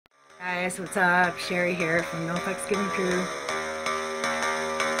guys, what's up? Sherry here from No Fucks Given Crew.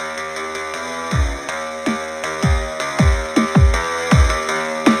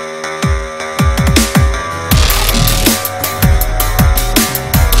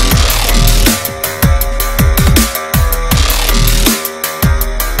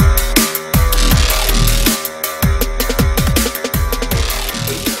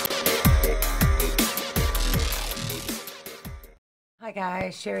 Hi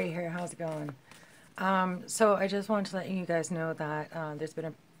guys, Sherry here. How's it going? So I just wanted to let you guys know that there's been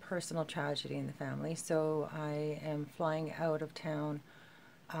a personal tragedy in the family. So I am flying out of town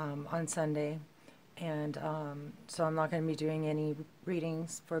on Sunday, and so I'm not going to be doing any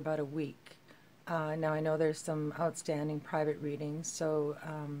readings for about a week. Now I know there's some outstanding private readings, so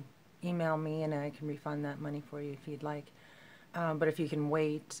email me and I can refund that money for you if you'd like. But if you can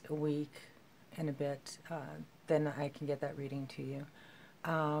wait a week and a bit, then I can get that reading to you.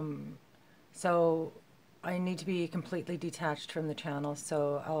 So I need to be completely detached from the channel,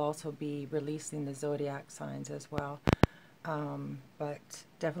 so I'll also be releasing the zodiac signs as well. But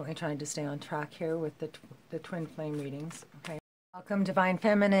definitely trying to stay on track here with the twin flame readings. Okay. Welcome, Divine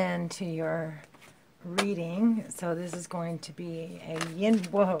Feminine, to your reading. So this is going to be a yin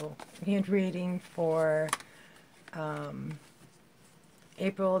reading for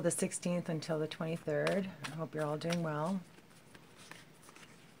April the 16th until the 23rd. I hope you're all doing well.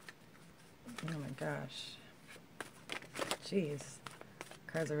 Oh my gosh. Jeez.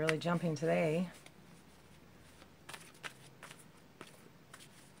 Cards are really jumping today.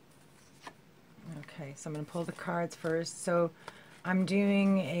 Okay, so I'm going to pull the cards first. So I'm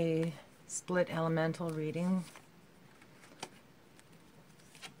doing a split elemental reading.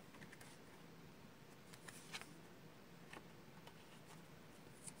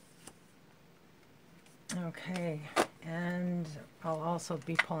 Okay, and I'll also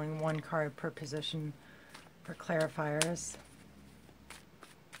be pulling one card per position for clarifiers.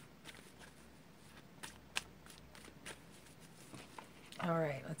 All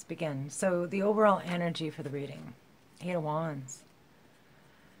right, let's begin. So the overall energy for the reading, 8 of Wands.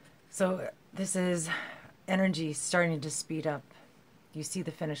 So this is energy starting to speed up. You see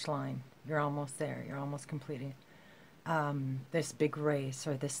the finish line. You're almost there. You're almost completing this big race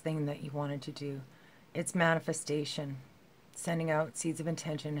or this thing that you wanted to do. It's manifestation, sending out seeds of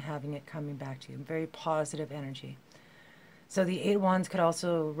intention, having it coming back to you. Very positive energy. So the 8 of Wands could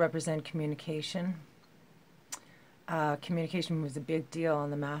also represent communication. Communication was a big deal on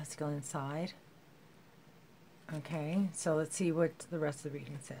the masculine side. Okay, so let's see what the rest of the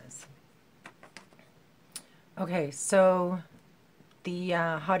reading says. Okay, so the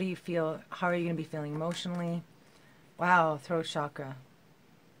how do you feel? How are you going to be feeling emotionally? Wow, throat chakra.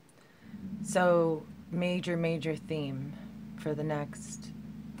 So major theme for the next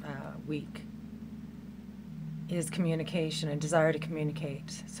week is communication, a desire to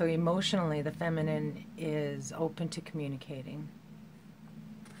communicate. So emotionally, the feminine is open to communicating.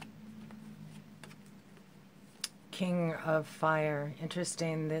 King of Fire.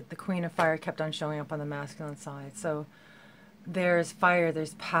 Interesting that the Queen of Fire kept on showing up on the masculine side. So there's fire,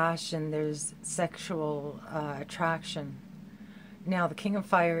 there's passion, there's sexual attraction. Now, the King of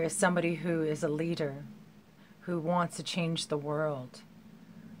Fire is somebody who is a leader, who wants to change the world,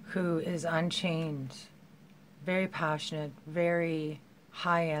 who is unchained, very passionate, very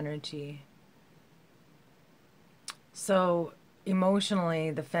high energy. So emotionally,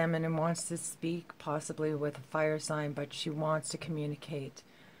 the feminine wants to speak, possibly with a fire sign, but she wants to communicate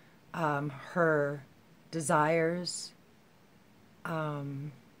her desires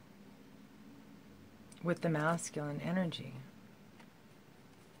with the masculine energy.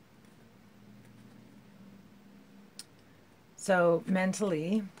 So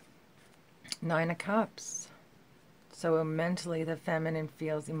mentally, 9 of Cups. So mentally, the feminine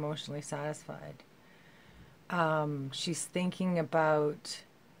feels emotionally satisfied. She's thinking about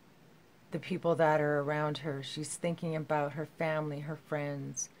the people that are around her. She's thinking about her family, her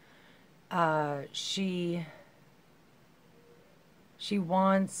friends. She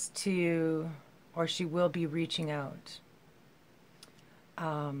wants to, or she will be reaching out.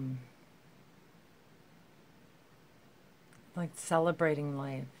 Like celebrating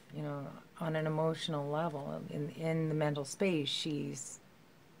life, you know, on an emotional level. In the mental space, she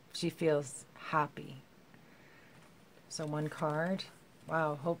feels happy. So one card,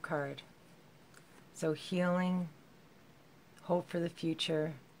 wow, hope card. So healing, hope for the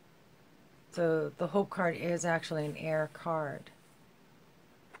future. So the hope card is actually an air card,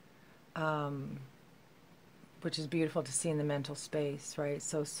 which is beautiful to see in the mental space, right?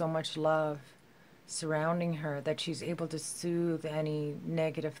 So much love, surrounding her, that she's able to soothe any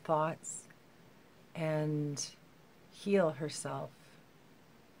negative thoughts and heal herself.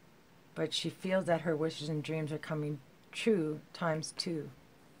 But she feels that her wishes and dreams are coming true times two.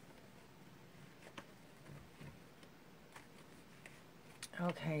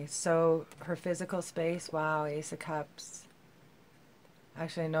 Okay, so her physical space, wow, Ace of Cups.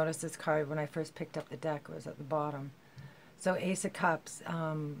 Actually, I noticed this card when I first picked up the deck. It was at the bottom. So Ace of Cups,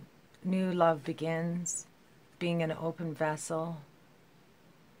 new love begins, being an open vessel.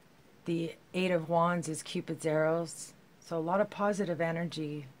 The Eight of Wands is Cupid's arrows. So a lot of positive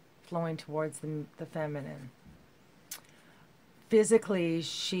energy flowing towards the feminine. Physically,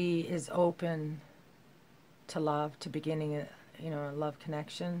 she is open to love, to beginning a love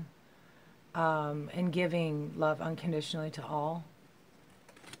connection, and giving love unconditionally to all.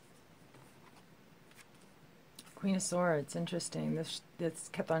 Queen of Swords, interesting. This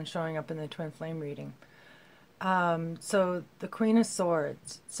kept on showing up in the Twin Flame reading. So the Queen of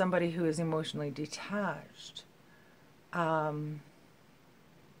Swords, somebody who is emotionally detached.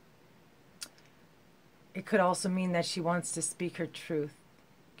 It could also mean that she wants to speak her truth,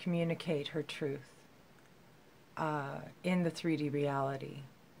 communicate her truth in the 3D reality.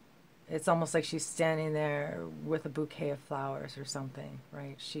 It's almost like she's standing there with a bouquet of flowers or something,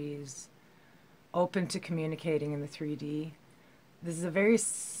 right? She's open to communicating in the 3D. This is a very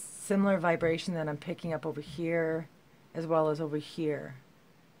similar vibration that I'm picking up over here as well as over here.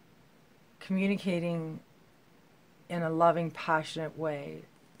 Communicating in a loving, passionate way,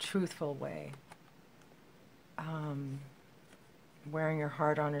 truthful way. Wearing her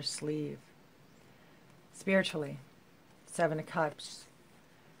heart on her sleeve. Spiritually, Seven of Cups.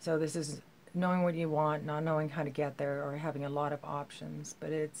 So this is knowing what you want, not knowing how to get there, or having a lot of options.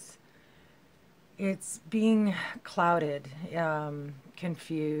 But it's being clouded,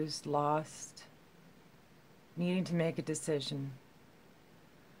 confused, lost, needing to make a decision.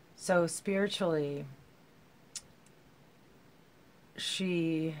 So spiritually,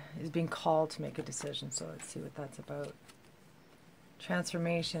 she is being called to make a decision. So let's see what that's about.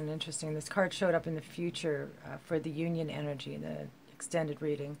 Transformation, interesting. This card showed up in the future for the union energy in the extended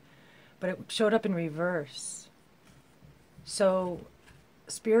reading, but it showed up in reverse. So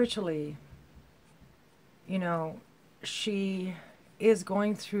spiritually, you know, she is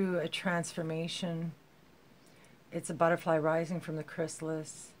going through a transformation. It's a butterfly rising from the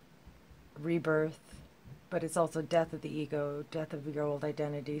chrysalis, rebirth, but it's also death of the ego, death of your old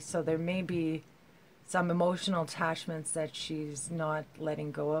identity. So there may be some emotional attachments that she's not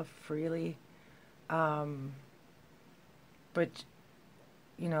letting go of freely. But,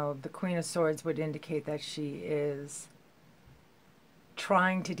 you know, the Queen of Swords would indicate that she is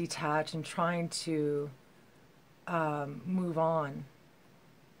trying to detach and trying to move on.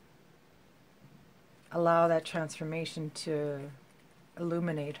 Allow that transformation to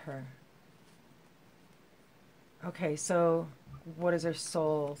illuminate her. Okay, so what is her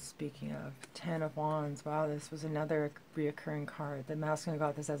soul speaking of? Ten of Wands. Wow, this was another reoccurring card. The masculine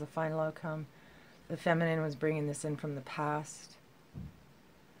got this as a final outcome. The feminine was bringing this in from the past.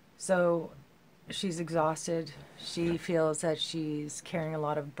 So she's exhausted. She feels that she's carrying a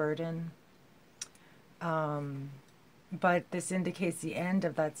lot of burden. But this indicates the end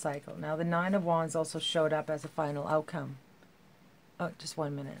of that cycle. Now, the Nine of Wands also showed up as a final outcome. Oh, just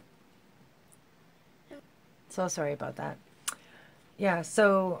 1 minute. So sorry about that. Yeah,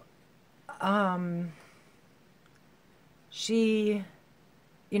 so she,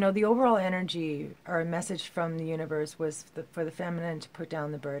 you know, the overall energy or a message from the universe was for the feminine to put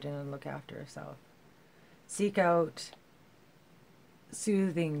down the burden and look after herself. Seek out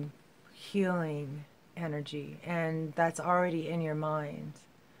soothing, healing energy, and that's already in your mind.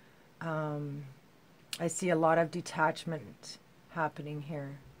 I see a lot of detachment happening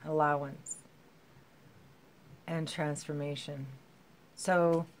here, allowance, and transformation.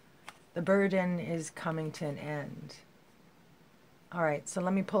 So the burden is coming to an end. All right, so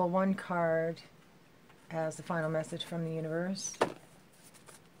let me pull one card as the final message from the universe.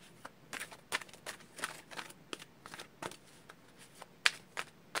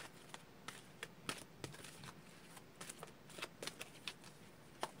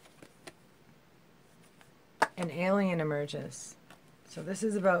 An alien emerges. So this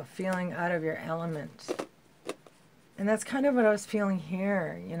is about feeling out of your element. And that's kind of what I was feeling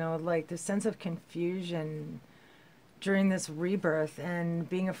here, you know, like the sense of confusion during this rebirth and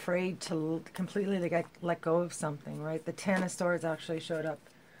being afraid to completely let go of something, right? The Ten of Swords actually showed up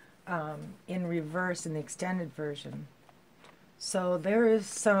in reverse in the extended version. So there is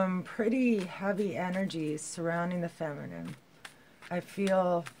some pretty heavy energies surrounding the feminine. I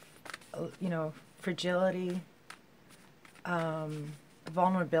feel, you know, fragility,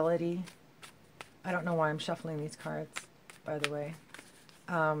 vulnerability. I don't know why I'm shuffling these cards, by the way.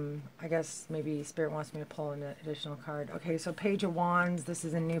 I guess maybe Spirit wants me to pull an additional card. Okay, so Page of Wands, this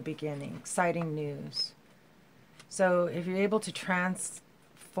is a new beginning, exciting news. So if you're able to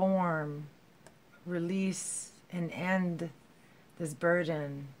transform, release, and end this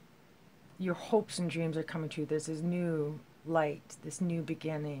burden, your hopes and dreams are coming true. There's this new light, this new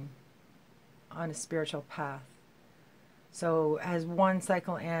beginning on a spiritual path. So as one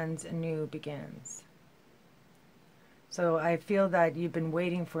cycle ends, a new begins. So I feel that you've been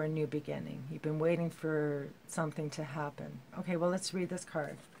waiting for a new beginning. You've been waiting for something to happen. Okay, well, let's read this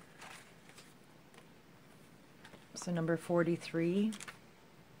card. So number 43.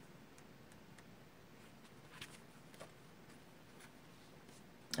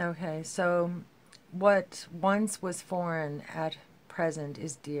 Okay, so what once was foreign at present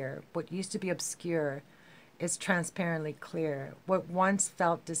is dear. What used to be obscure is transparently clear. What once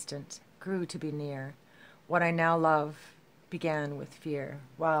felt distant grew to be near. What I now love began with fear.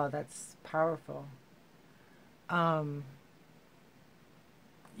 Wow, that's powerful. You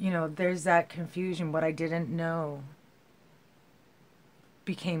know, there's that confusion. What I didn't know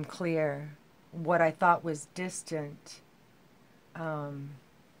became clear. What I thought was distant, I'm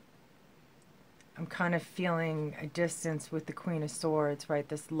kind of feeling a distance with the Queen of Swords, right?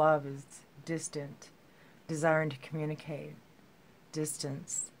 This love is distant, desiring to communicate.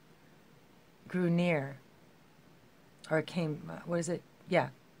 Distance grew near, or it came, what is it? Yeah,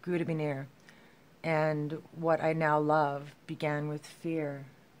 grew to be near. And what I now love began with fear,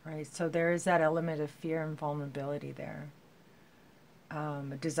 right? So there is that element of fear and vulnerability there.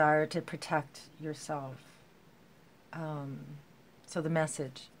 A desire to protect yourself. So the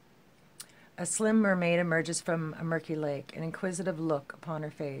message. A slim mermaid emerges from a murky lake, an inquisitive look upon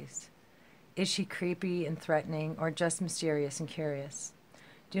her face. Is she creepy and threatening, or just mysterious and curious?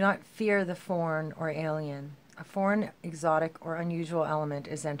 Do not fear the foreign or alien. A foreign, exotic, or unusual element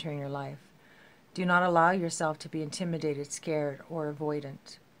is entering your life. Do not allow yourself to be intimidated, scared, or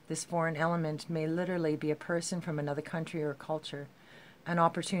avoidant. This foreign element may literally be a person from another country or culture, an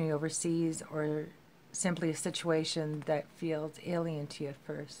opportunity overseas, or simply a situation that feels alien to you at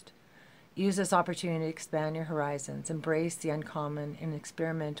first. Use this opportunity to expand your horizons, embrace the uncommon, and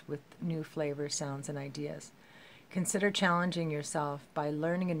experiment with new flavors, sounds, and ideas. Consider challenging yourself by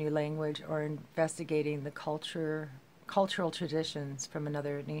learning a new language or investigating the cultural traditions from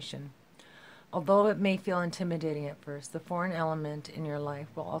another nation. Although it may feel intimidating at first, the foreign element in your life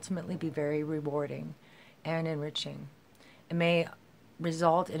will ultimately be very rewarding and enriching. It may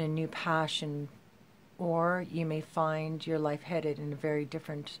result in a new passion, or you may find your life headed in a very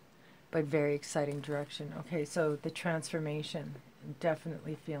different but very exciting direction. Okay, so the transformation, I'm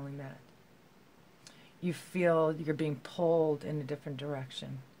definitely feeling that. You feel you're being pulled in a different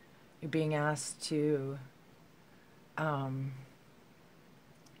direction. You're being asked to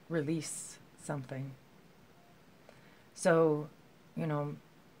release something. So, you know,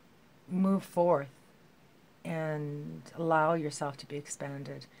 move forth and allow yourself to be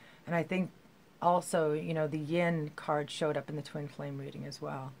expanded. And I think also, you know, the Yin card showed up in the Twin Flame reading as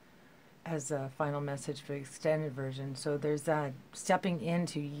well as a final message for the extended version. So there's that stepping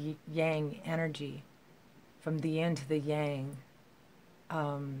into Yang energy, from the Yin to the Yang,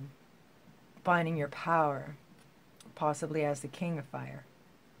 finding your power, possibly as the King of Fire,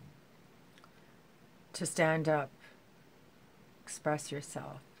 to stand up, express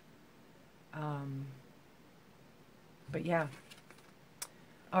yourself. But yeah.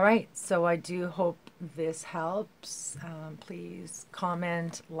 All right, so I do hope this helps. Please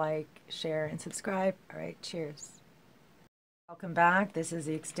comment, like, share, and subscribe. All right, cheers. Welcome back. This is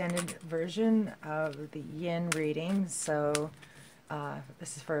the extended version of the Yin reading. So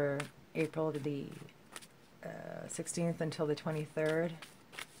this is for April to the 16th until the 23rd.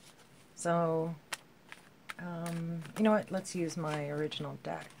 So, you know what? Let's use my original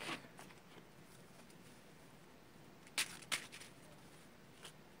deck.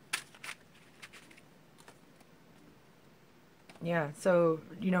 Yeah, so,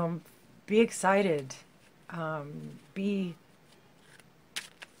 you know, be excited. Oh,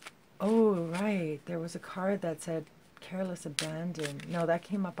 right. There was a card that said careless abandon. No, that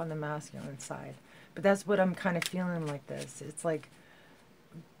came up on the masculine side. But that's what I'm kind of feeling like this. It's like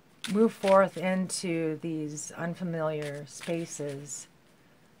move forth into these unfamiliar spaces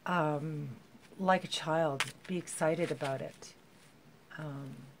like a child. Be excited about it.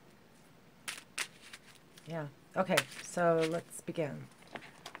 Yeah. Okay, so let's begin.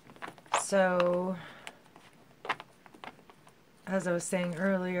 So, as I was saying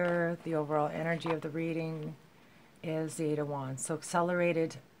earlier, the overall energy of the reading is the Eight of Wands. So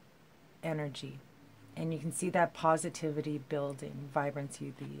accelerated energy. And you can see that positivity building,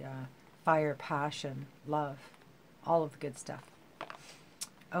 vibrancy, the fire, passion, love, all of the good stuff.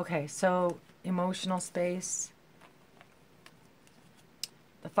 Okay, so emotional space,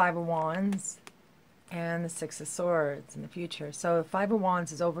 the Five of Wands, and the Six of Swords in the future. So the Five of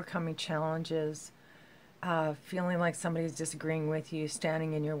Wands is overcoming challenges, feeling like somebody's disagreeing with you,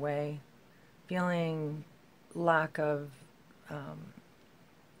 standing in your way, feeling lack of,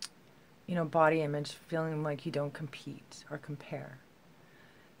 body image, feeling like you don't compete or compare.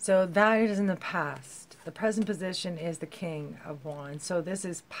 So that is in the past. The present position is the King of Wands. So this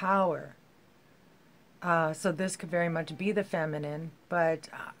is power. So this could very much be the feminine, but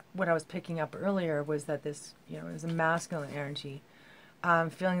what I was picking up earlier was that this, is a masculine energy.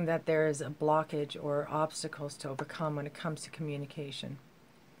 Feeling that there is a blockage or obstacles to overcome when it comes to communication.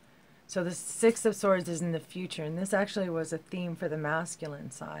 So the Six of Swords is in the future, and this actually was a theme for the masculine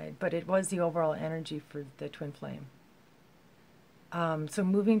side, but it was the overall energy for the twin flame. So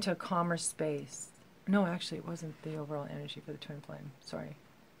moving to a calmer space. No, actually, it wasn't the overall energy for the twin flame. Sorry.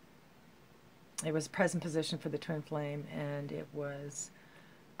 It was present position for the twin flame, and it was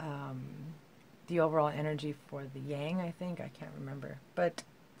the overall energy for the yang, I think. I can't remember. But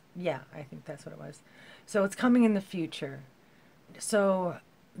yeah, I think that's what it was. So it's coming in the future. So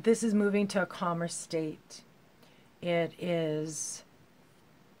this is moving to a calmer state. It is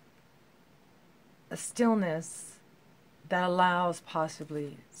a stillness that allows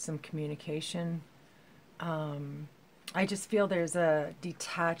possibly some communication. I just feel there's a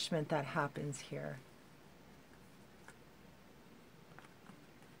detachment that happens here.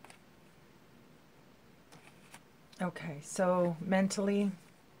 Okay, so mentally,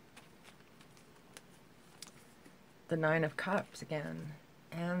 the Nine of Cups again,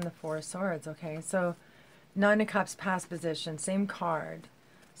 and the Four of Swords. Okay, so Nine of Cups past position, same card.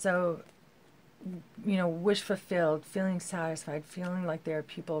 So, wish fulfilled, feeling satisfied, feeling like there are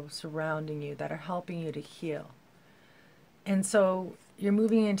people surrounding you that are helping you to heal. And so you're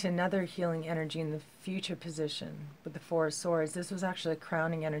moving into another healing energy in the future position with the Four of Swords. This was actually a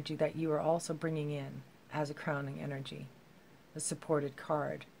crowning energy that you were also bringing in as a crowning energy, a supported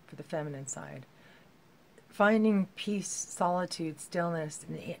card for the feminine side. Finding peace, solitude, stillness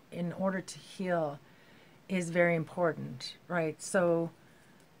in order to heal is very important, right? So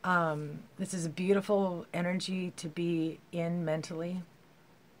this is a beautiful energy to be in mentally.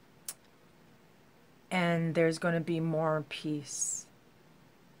 And there's going to be more peace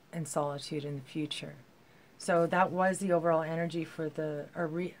and solitude in the future. So that was the overall energy for the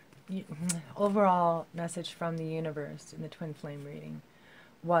overall message from the universe in the twin flame reading,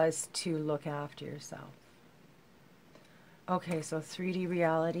 was to look after yourself. Okay, so 3D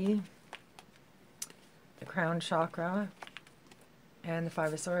reality, the crown chakra, and the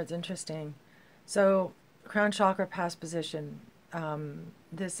Five of Swords. Interesting. So crown chakra past position.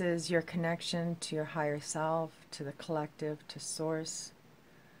 This is your connection to your higher self, to the collective, to source.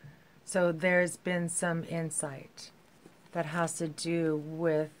 So there's been some insight that has to do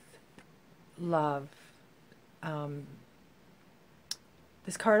with love.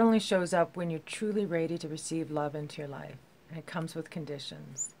 This card only shows up when you're truly ready to receive love into your life. And it comes with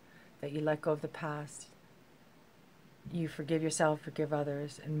conditions, that you let go of the past, you forgive yourself, forgive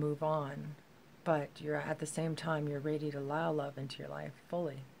others, and move on. But you're at the same time, you're ready to allow love into your life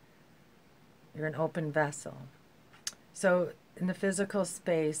fully. You're an open vessel. So in the physical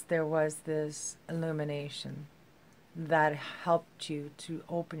space, there was this illumination that helped you to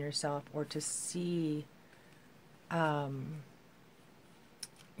open yourself, or to see, to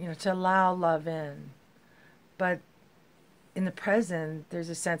allow love in. But in the present, there's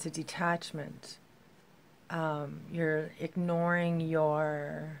a sense of detachment. You're ignoring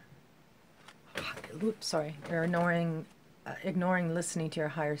your... You're ignoring listening to your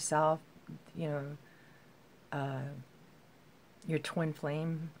higher self, your twin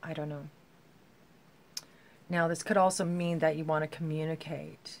flame, I don't know. Now, this could also mean that you want to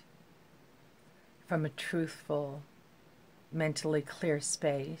communicate from a truthful, mentally clear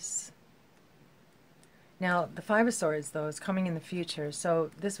space. Now, the Five of Swords, though, is coming in the future,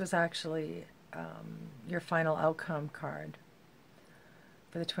 so this was actually your final outcome card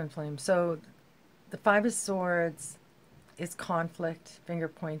for the twin flame. So the Five of Swords is conflict, finger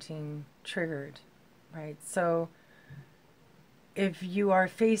pointing, triggered, right? So if you are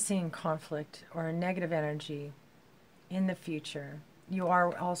facing conflict or a negative energy in the future, you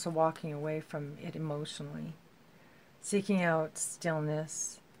are also walking away from it emotionally, seeking out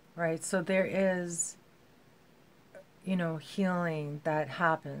stillness, right? So there is you know, healing that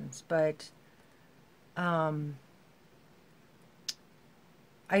happens. But I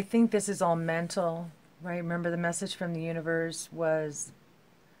think this is all mental, right? Remember, the message from the universe was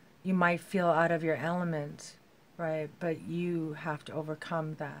you might feel out of your element, right? But you have to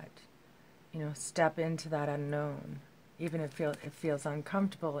overcome that, you know, step into that unknown. Even if it feels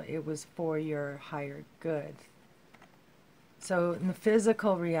uncomfortable, it was for your higher good. So in the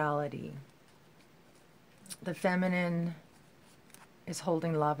physical reality, the feminine is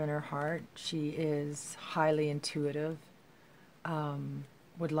holding love in her heart. She is highly intuitive,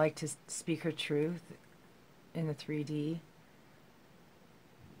 would like to speak her truth in the 3D.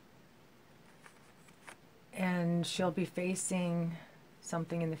 And she'll be facing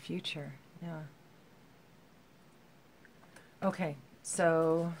something in the future. Yeah. Okay,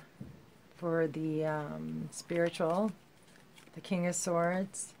 so for the spiritual, the King of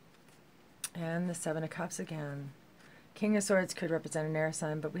Swords and the Seven of Cups again. King of Swords could represent an air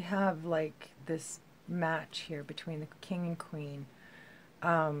sign, but we have like this match here between the King and Queen.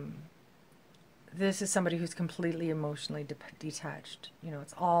 This is somebody who's completely emotionally detached. You know,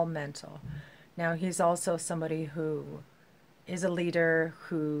 it's all mental. Now, he's also somebody who is a leader,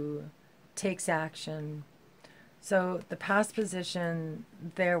 who takes action. So the past position,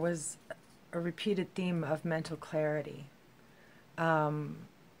 there was a repeated theme of mental clarity.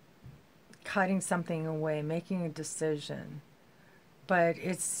 Cutting something away, making a decision. But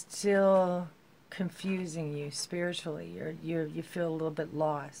it's still confusing you spiritually. You feel a little bit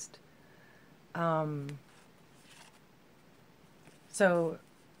lost. So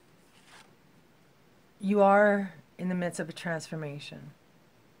you are in the midst of a transformation.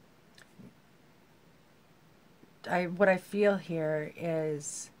 What I feel here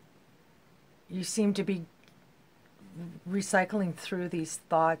is you seem to be recycling through these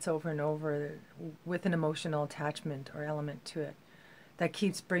thoughts over and over with an emotional attachment or element to it that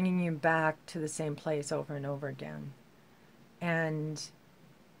keeps bringing you back to the same place over and over again. And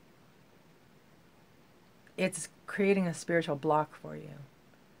it's creating a spiritual block for you.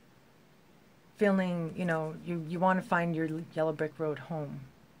 Feeling, you know, you want to find your yellow brick road home.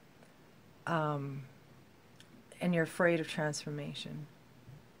 And you're afraid of transformation.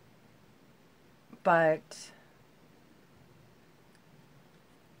 But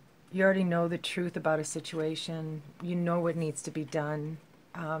you already know the truth about a situation. You know what needs to be done.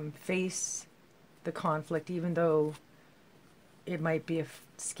 Face the conflict, even though it might be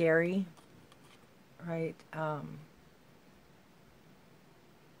scary, right?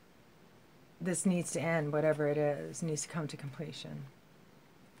 This needs to end, whatever it is, needs to come to completion.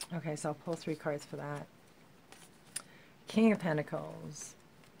 Okay, so I'll pull 3 cards for that. King of Pentacles,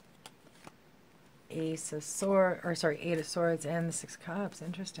 Eight of Swords, and the 6 of Cups.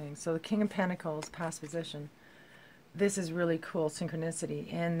 Interesting. So the King of Pentacles, past position. This is really cool synchronicity.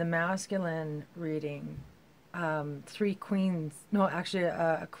 In the masculine reading, 3 queens. No, actually,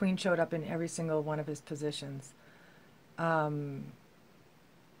 a queen showed up in every single one of his positions. The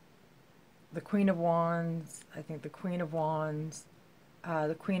Queen of Wands, I think the Queen of Wands,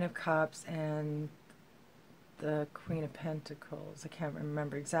 the Queen of Cups, and the Queen of Pentacles. I can't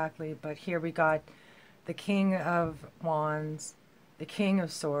remember exactly, but here we got the King of Wands, the King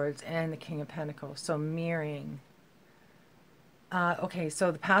of Swords, and the King of Pentacles. So mirroring. Okay,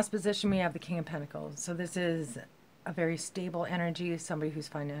 so the past position, we have the King of Pentacles. So this is a very stable energy, somebody who's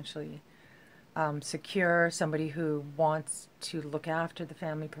financially secure, somebody who wants to look after the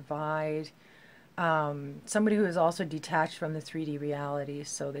family, provide. Somebody who is also detached from the 3D reality,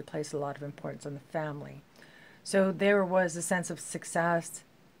 so they place a lot of importance on the family. So there was a sense of success,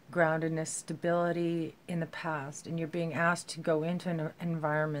 groundedness, stability in the past, and you're being asked to go into an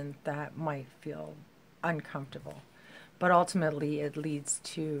environment that might feel uncomfortable. But ultimately, it leads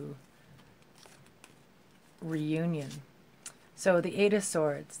to reunion. So the Eight of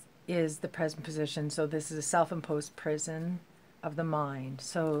Swords is the present position. So this is a self-imposed prison of the mind.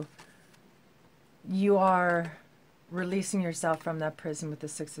 So you are releasing yourself from that prison with the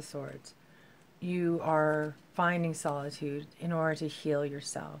Six of Swords. You are finding solitude in order to heal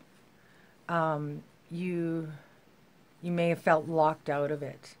yourself. You may have felt locked out of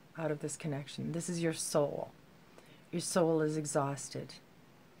it, out of this connection. This is your soul. Your soul is exhausted.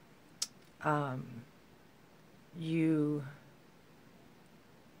 You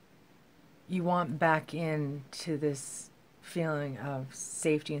want back into this feeling of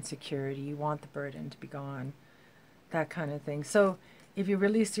safety and security. You want the burden to be gone, that kind of thing. So if you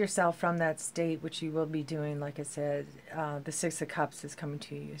release yourself from that state, which you will be doing, like I said, the Six of Cups is coming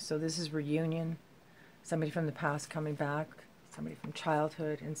to you. So this is reunion, somebody from the past coming back, somebody from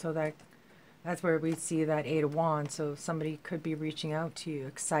childhood. And so that That's where we see that Eight of Wands. So somebody could be reaching out to you,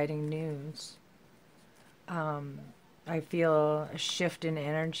 exciting news. I feel a shift in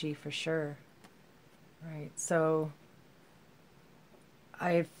energy for sure. Right. So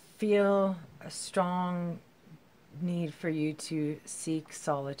I feel a strong need for you to seek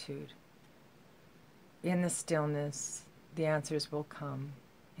solitude. In the stillness, the answers will come.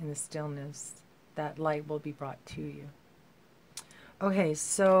 In the stillness, that light will be brought to you. Okay,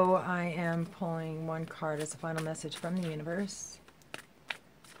 so I am pulling one card as a final message from the universe.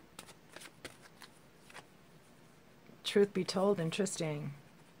 Truth be told, interesting.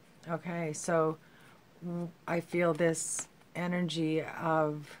 Okay, so I feel this energy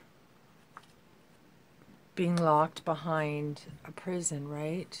of being locked behind a prison,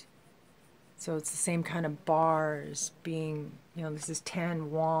 right? So it's the same kind of bars being, you know, this is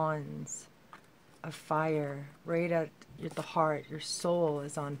 10 wands of fire right at the heart. Your soul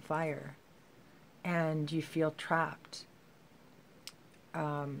is on fire and you feel trapped,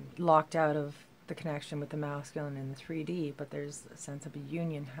 locked out of the connection with the masculine in the 3D, but there's a sense of a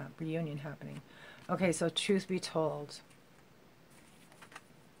reunion happening. Okay, so truth be told,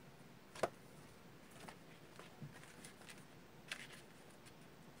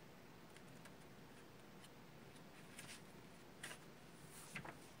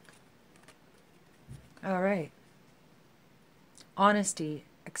 all right. Honesty,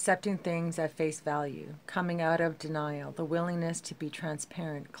 accepting things at face value, coming out of denial, the willingness to be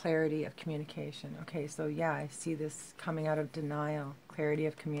transparent, clarity of communication. Okay, so yeah, I see this coming out of denial, clarity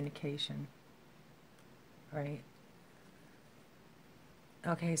of communication, right?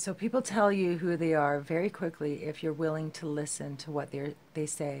 Okay, so people tell you who they are very quickly if you're willing to listen to what they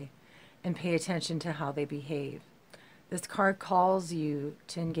say and pay attention to how they behave. This card calls you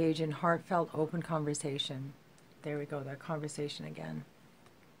to engage in heartfelt, open conversation. There we go, that conversation again.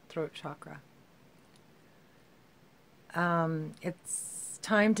 Throat chakra. It's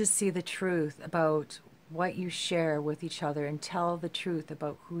time to see the truth about what you share with each other and tell the truth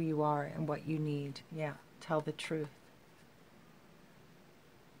about who you are and what you need. Yeah, tell the truth.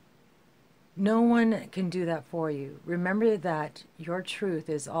 No one can do that for you. Remember that your truth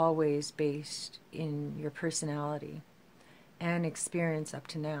is always based in your personality and experience up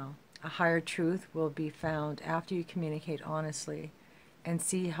to now. A higher truth will be found after you communicate honestly and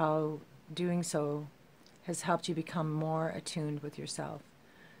see how doing so has helped you become more attuned with yourself.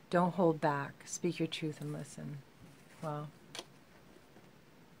 Don't hold back. Speak your truth and listen. Wow.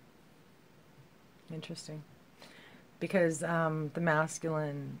 Interesting. Because the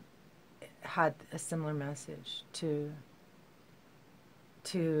masculine had a similar message to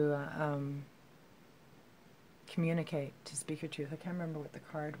communicate, to speak your truth. I can't remember what the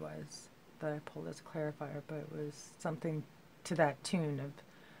card was that I pulled as a clarifier, but it was something to that tune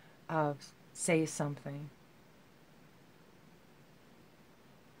of say something.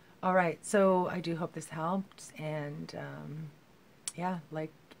 All right, so I do hope this helped, and yeah,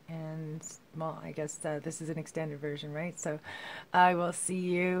 like, and well, I guess this is an extended version, right? So I will see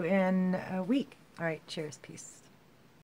you in a week. All right, cheers, peace.